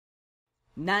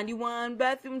91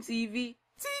 bathroom TV.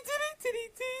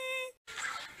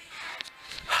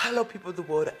 Hello people of the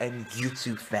world and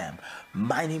YouTube fam.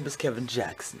 My name is Kevin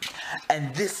Jackson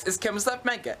and this is Kevin's Left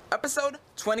Mega, episode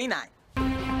 29.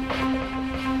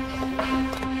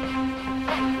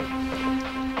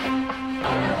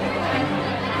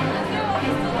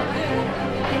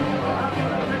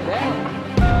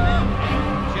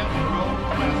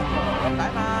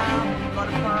 Bye mom, go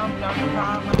to prom, go to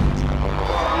prom.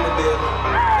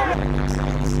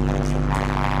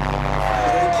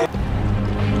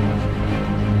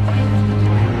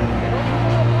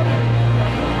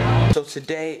 So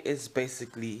today is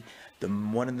basically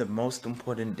one of the most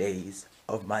important days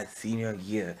of my senior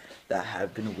year that I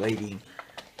have been waiting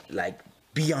like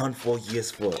beyond 4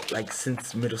 years for, like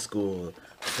since middle school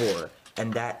for,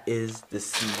 and that is the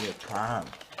senior prom,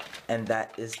 and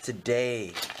that is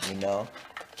today, you know,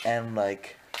 and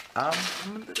like I'm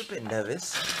a little bit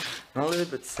nervous, I'm a little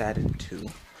bit saddened too,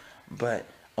 but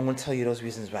I'm gonna tell you those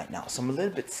reasons right now. So I'm a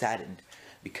little bit saddened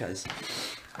because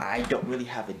I don't really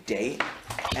have a date,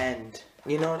 and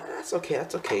you know, that's okay,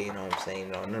 you know what I'm saying,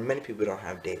 you know, many people don't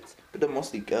have dates, but they're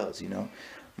mostly girls, you know,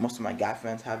 most of my guy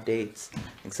friends have dates,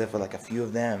 except for like a few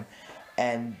of them,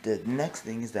 and the next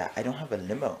thing is that I don't have a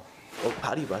limo, or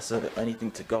potty bus, or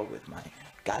anything to go with my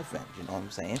guy friends, you know what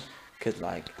I'm saying, because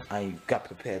like, I got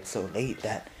prepared so late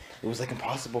that it was like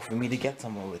impossible for me to get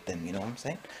somewhere with them, you know what I'm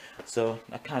saying, so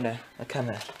that kind of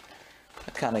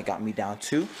got me down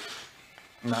too.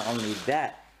 Not only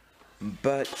that,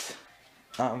 but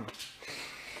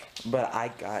I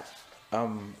got, I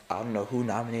don't know who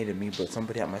nominated me, but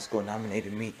somebody at my school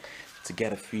nominated me to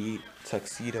get a free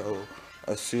tuxedo,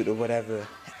 a suit or whatever,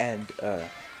 and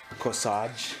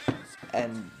corsage,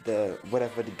 and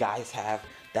whatever the guys have,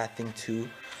 that thing too.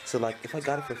 So like, if I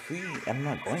got it for free, I'm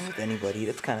not going with anybody,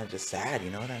 that's kind of just sad, you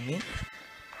know what I mean?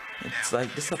 It's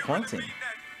like disappointing,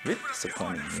 really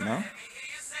disappointing, you know?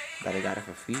 That I got it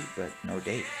for free, but no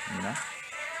date, you know?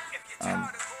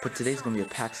 But today's gonna be a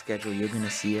packed schedule, you're gonna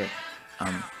see it.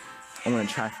 I'm gonna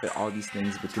try and fit all these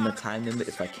things within the time limit,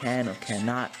 if I can or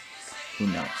cannot, who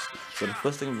knows. So the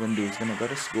first thing we're gonna do is gonna go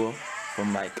to school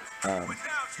from like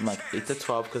 8 to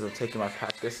 12, because I'm taking my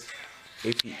practice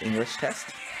AP English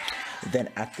test. Then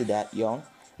after that, yo,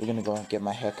 we're gonna go and get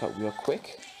my hair cut real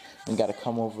quick. We gotta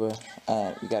come over,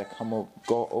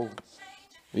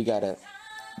 we gotta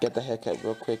get the haircut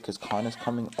real quick because Connor's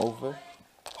coming over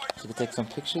so we take some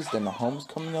pictures. Then the home's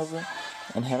coming over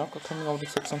and Hanok are coming over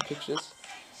to take some pictures,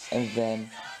 and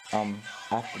then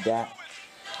after that,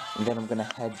 and then I'm gonna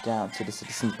head down to the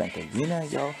Citizens Bank Arena,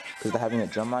 yo, because they're having a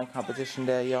drumline competition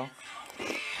there, yo.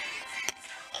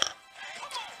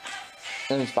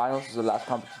 And this finals is the last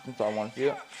competition, so I want to see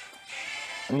it.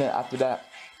 And then after that,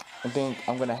 I think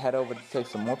I'm gonna head over to take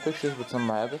some more pictures with some of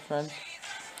my other friends,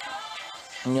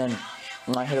 and then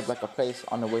I might hit up like a place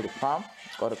on the way to prom,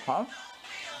 go to prom,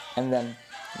 and then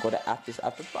go to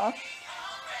after prom,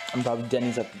 and probably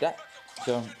Denny's after that.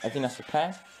 So I think that's the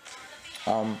plan.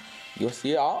 You'll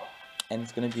see it all, and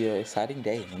it's gonna be an exciting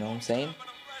day, you know what I'm saying?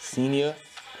 Senior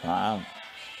prom.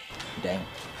 Dang.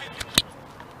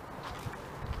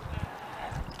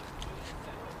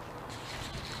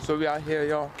 So we out here,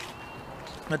 y'all.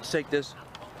 Let's take this.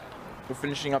 We're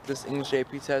finishing up this English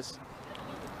AP test.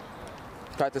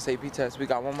 Practice AP test. We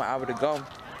got 1 more hour to go,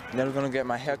 and then we're gonna get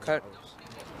my hair cut.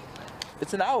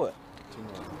 It's an hour.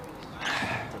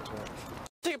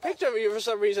 Take a picture of you for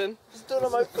some reason. Just do it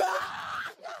on my back.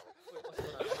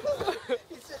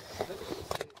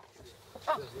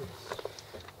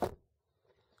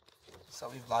 So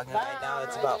we vlogging right now.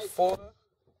 It's about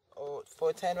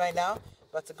 4:10 right now.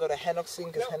 About to go to Hanok's scene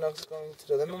because Hanok's going to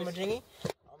the limo majingi.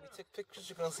 We took pictures.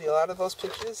 You're gonna see a lot of those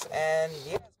pictures, and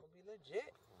yeah, it's gonna be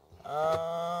legit.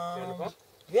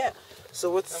 Yeah, so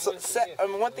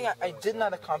one thing I did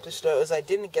not accomplish though is I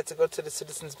didn't get to go to the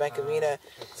Citizens Bank Arena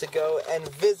to go and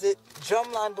visit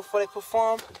Drumline before they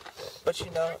perform, but you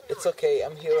know, it's okay,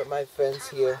 I'm here with my friends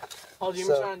here, so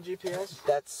on GPS?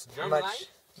 That's much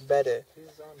better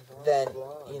than,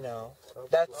 you know,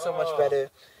 that's so much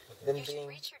better than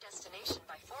being,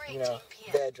 you know,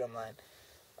 their Drumline.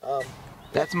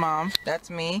 That's mom, that's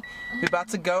me, we're about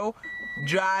to go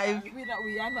drive.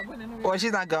 Well,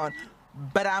 she's not going,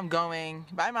 but I'm going.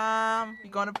 Bye mom. We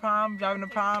going to prom, driving to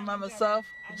prom by myself.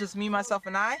 Just me, myself,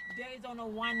 and I. There is only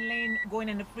one lane going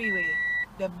in the freeway.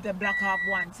 The block off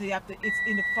one. So you have to, it's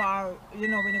in the far, you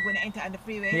know, when you're going to enter on the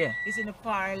freeway, yeah, it's in the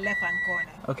far left hand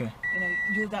corner. Okay. You know,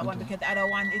 use that one because the other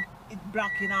one, it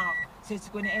blocking off. So it's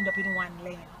going to end up in one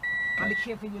lane. And be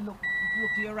careful you look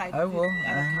to your right. I will.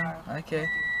 Okay.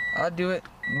 I'll do it.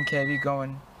 Okay, we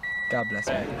going. God bless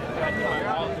you.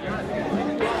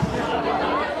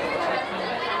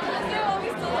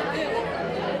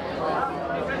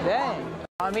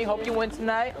 Mommy, hope you win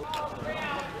tonight.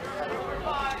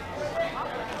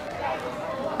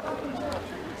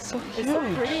 So cute. It's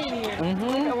so pretty in here.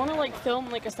 Like, I want to like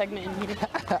film like a segment in here.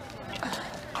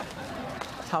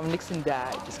 Tom Nixon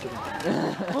died. Just kidding.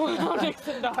 Oh no,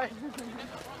 Nixon died.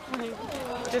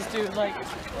 Just dude, like,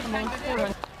 come on,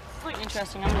 it's like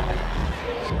interesting. I'm gonna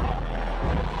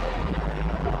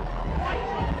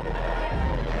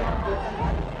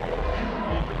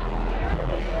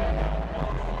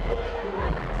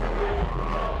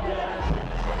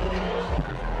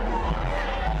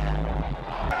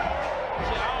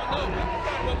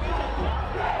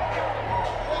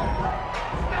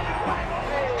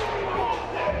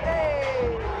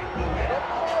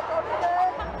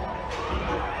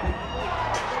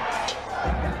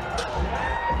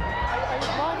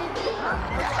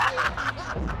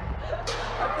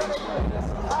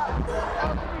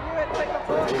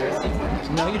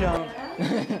No, you don't.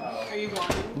 Are you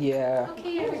vlogging? Yeah.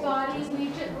 Okay, everybody,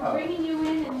 we're bringing you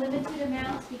in limited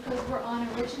amounts because we're on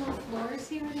original floors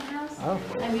here in the house. Oh,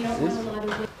 and we don't want a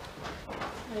lot of.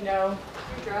 I know.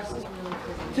 Your dress is really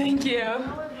pretty. Thank you.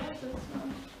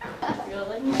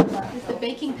 Really? Is the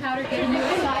baking powder getting you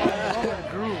excited?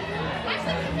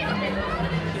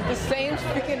 The same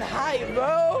freaking height,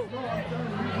 bro.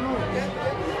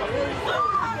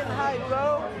 Freaking height,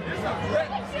 bro.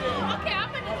 Okay,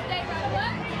 I'm gonna stay right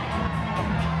away.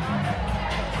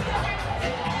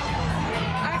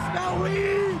 I smell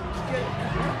weed.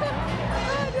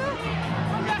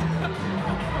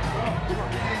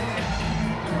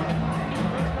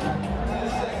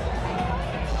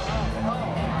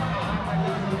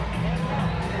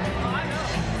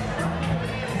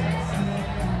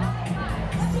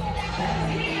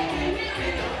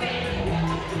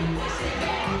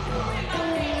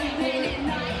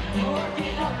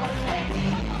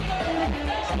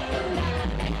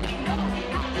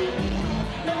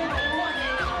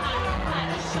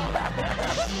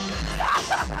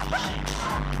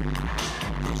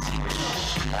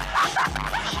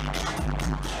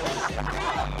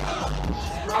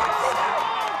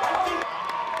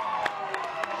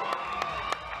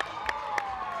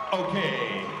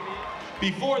 Okay,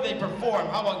 before they perform,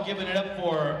 how about giving it up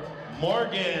for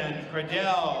Morgan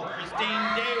Cradell, Christine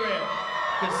Dayrick,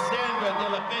 Cassandra De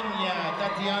La Peña,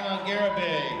 Tatiana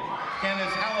Garibay,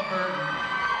 Candace Halliburton,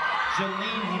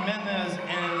 Jolene Jimenez,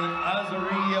 and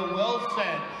Azaria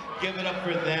Wilson. Give it up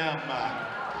for them.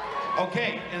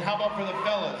 Okay, and how about for the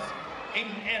fellas?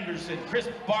 Aiden Anderson, Chris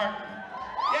Barton.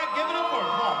 Yeah, give it up for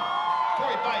them. Come on.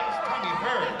 Tori Bias, Tommy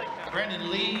Hurd, Brandon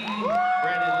Lee,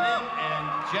 Brandon Lynn, and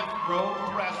Jeff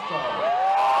Brastro.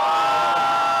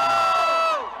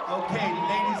 Okay,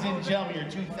 ladies and gentlemen, your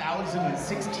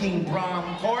 2016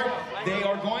 prom court, they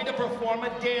are going to perform a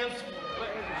dance.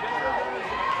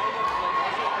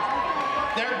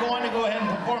 They're going to go ahead and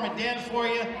perform a dance for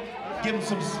you. Give them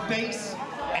some space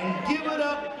and give it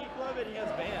up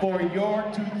for your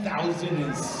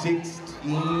 2016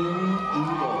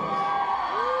 Eagles.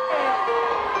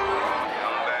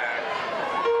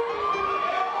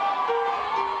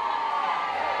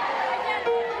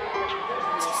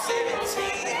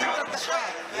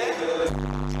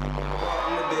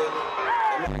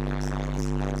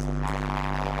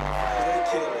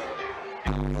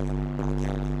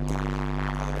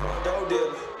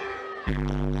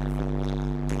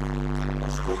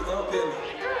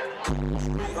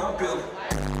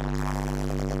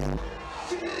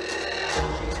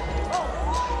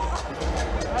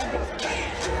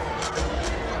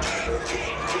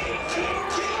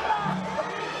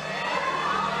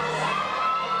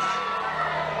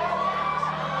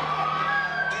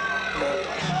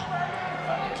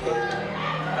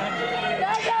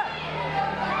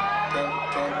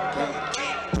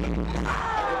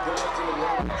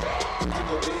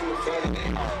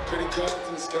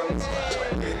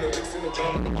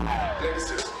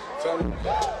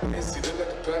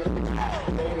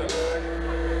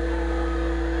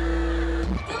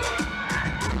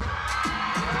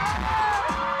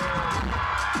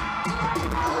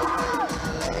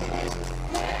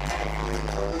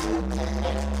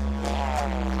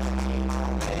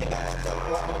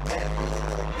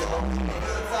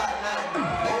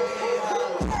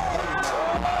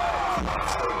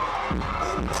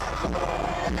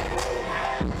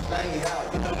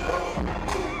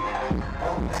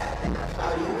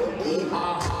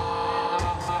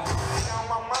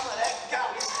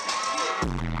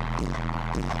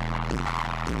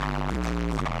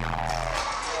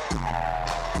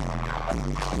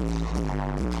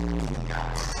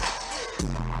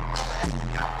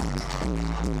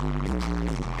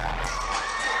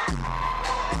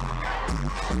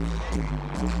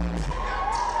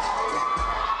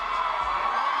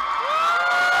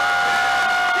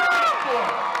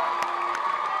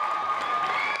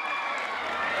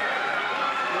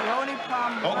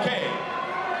 Okay.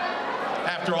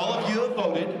 After all of you have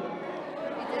voted,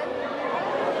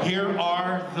 here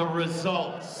are the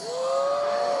results.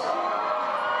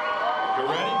 You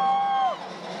ready?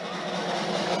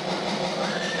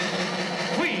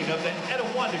 Queen of the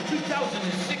Edawanda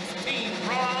 2016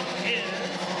 prom is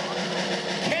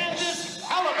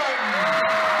Halliburton.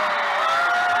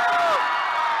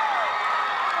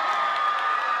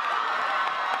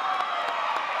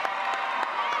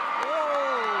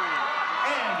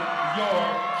 And your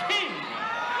king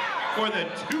for the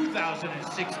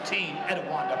 2016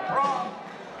 Edawanda prom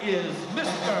is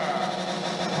Mr.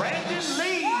 Brandon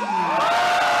Lee.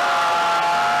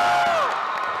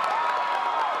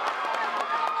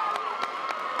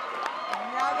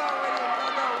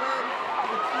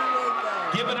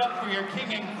 Give it up for your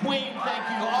king and queen. Thank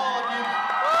you, all of you.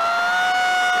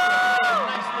 A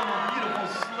nice little beautiful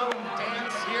slow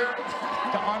dance here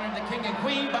to honor the king and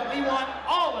queen, but we want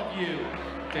all of you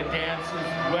to dance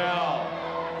as well.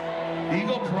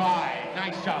 Eagle Pride.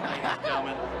 Nice job, ladies and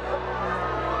gentlemen.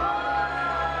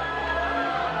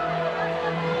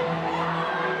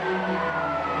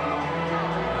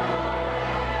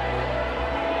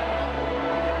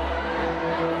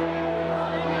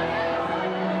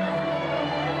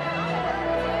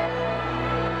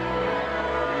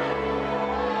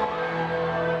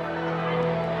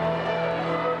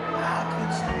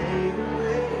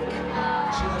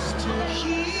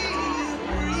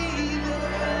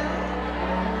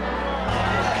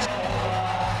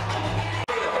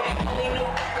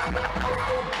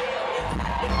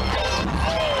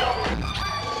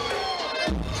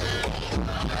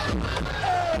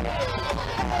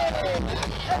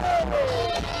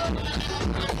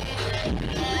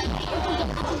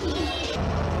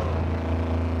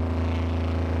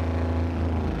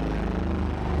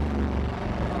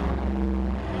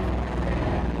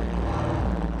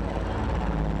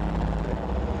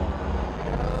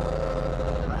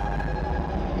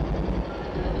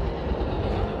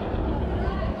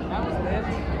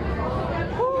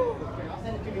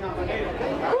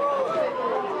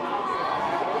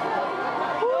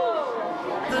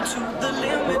 To the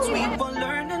limits, we were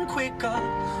learning quicker.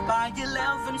 By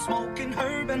 11, smoking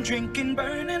herb and drinking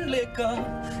burning liquor.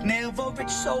 Never rich,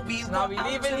 so we now we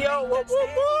leaving, yo. Whoop, whoop,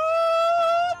 whoop.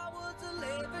 I was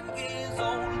 11 years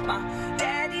old. My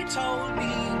daddy told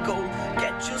me, go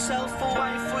get yourself a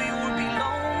wife or you'll be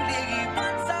lonely.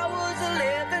 Once I was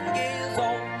 11 years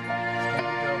old.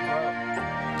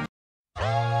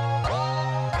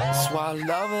 That's why I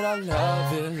love it, I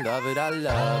love it, love it, I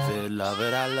love it, love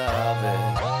it, I love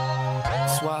it.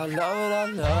 That's why I love it, I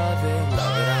love it,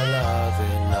 love it, I love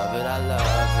it, love it, I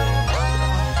love it.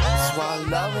 That's why I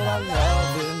love it, I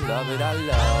love it, love it, I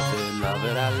love it, love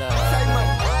it, I love it.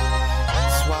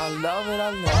 That's why I love it, I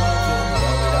love it,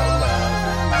 love it, I love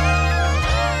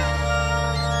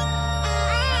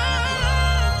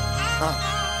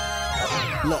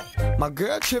it. Look, my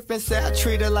girl trippin' said I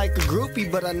treat her like a groupie,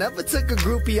 but I never took a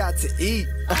groupie out to eat.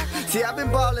 See, I've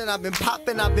been ballin', I've been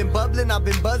poppin', I've been bubblin', I've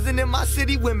been buzzin' in my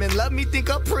city. Women love me, think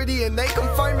I'm pretty, and they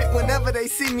confirm it whenever they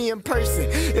see me in person.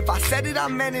 If I said it, I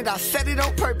meant it, I said it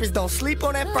on purpose. Don't sleep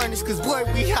on that furnace, cause boy,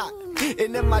 we hot.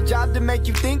 And then my job to make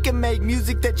you think and make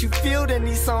music that you feel, then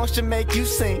these songs should make you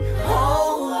sing.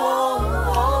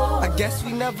 I guess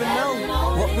we never know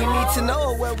what we need to know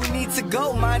or where we need to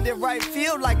go. Mind it right,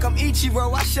 feel like I'm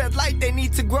Ichiro. I shed light, they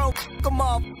need to grow. Come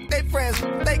on, they friends,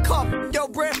 they call yo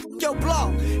breath, yo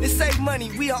blog. It save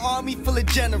money, we an army full of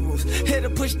generals. Here to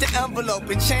push the envelope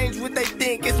and change what they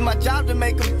think. It's my job to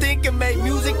make them think and make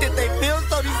music that they feel,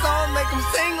 so these songs make them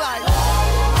sing like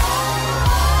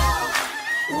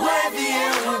where the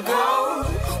end will go,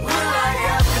 will I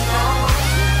ever know?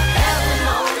 Heaven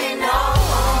only knows.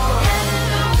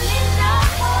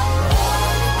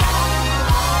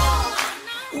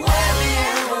 Where the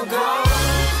end will go,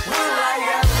 will I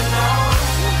ever know?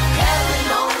 Heaven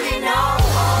only knows.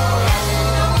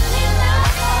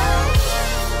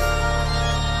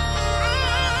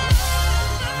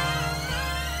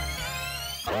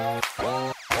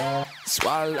 That's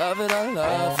why I love it, I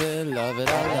love it, love it,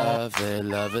 I love it,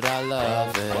 love it, I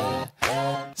love it.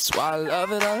 That's why I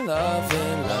love it, I love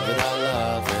it, love it, I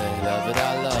love it, love it, I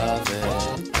love it.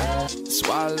 That's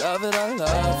why I love it, I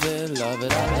love it, love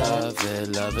it, I love it,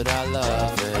 love it, I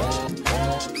love it.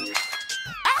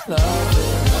 I love it,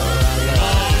 love it,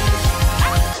 I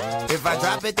love it. If I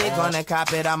drop it, they gonna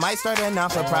cop it. I might start a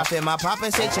non-for-profit. My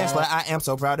papa say Chancellor, I am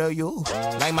so proud of you.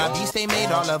 Like my beast, they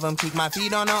made all of them. Keep my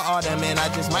feet on the ottoman.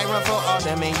 I just might run for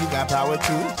alderman. You got power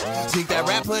too. Speak that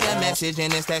rap, put a message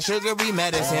in. It's that sugary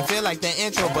medicine. Feel like the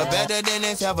intro, but better than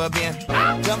it's ever been.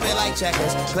 Jumping like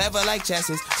checkers, clever like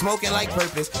chesses, smoking like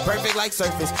purpose, perfect like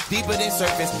surface, deeper than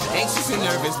surface. Anxious and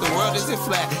nervous, the world isn't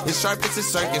flat. It's sharp as a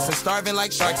circus, and starving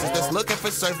like sharks is just looking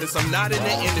for surface. I'm not in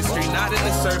the industry, not in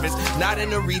the service, not in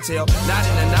the retail, not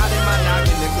in my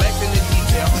knocking, neglecting the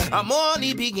detail. I'm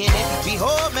only beginning,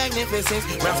 behold magnificence.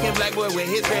 Brown skin black boy with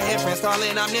his red hair friends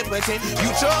calling omnipotent. You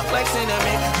choke like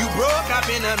cinnamon, you broke up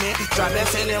in a mint. Drop that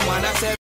cinnamon, I said.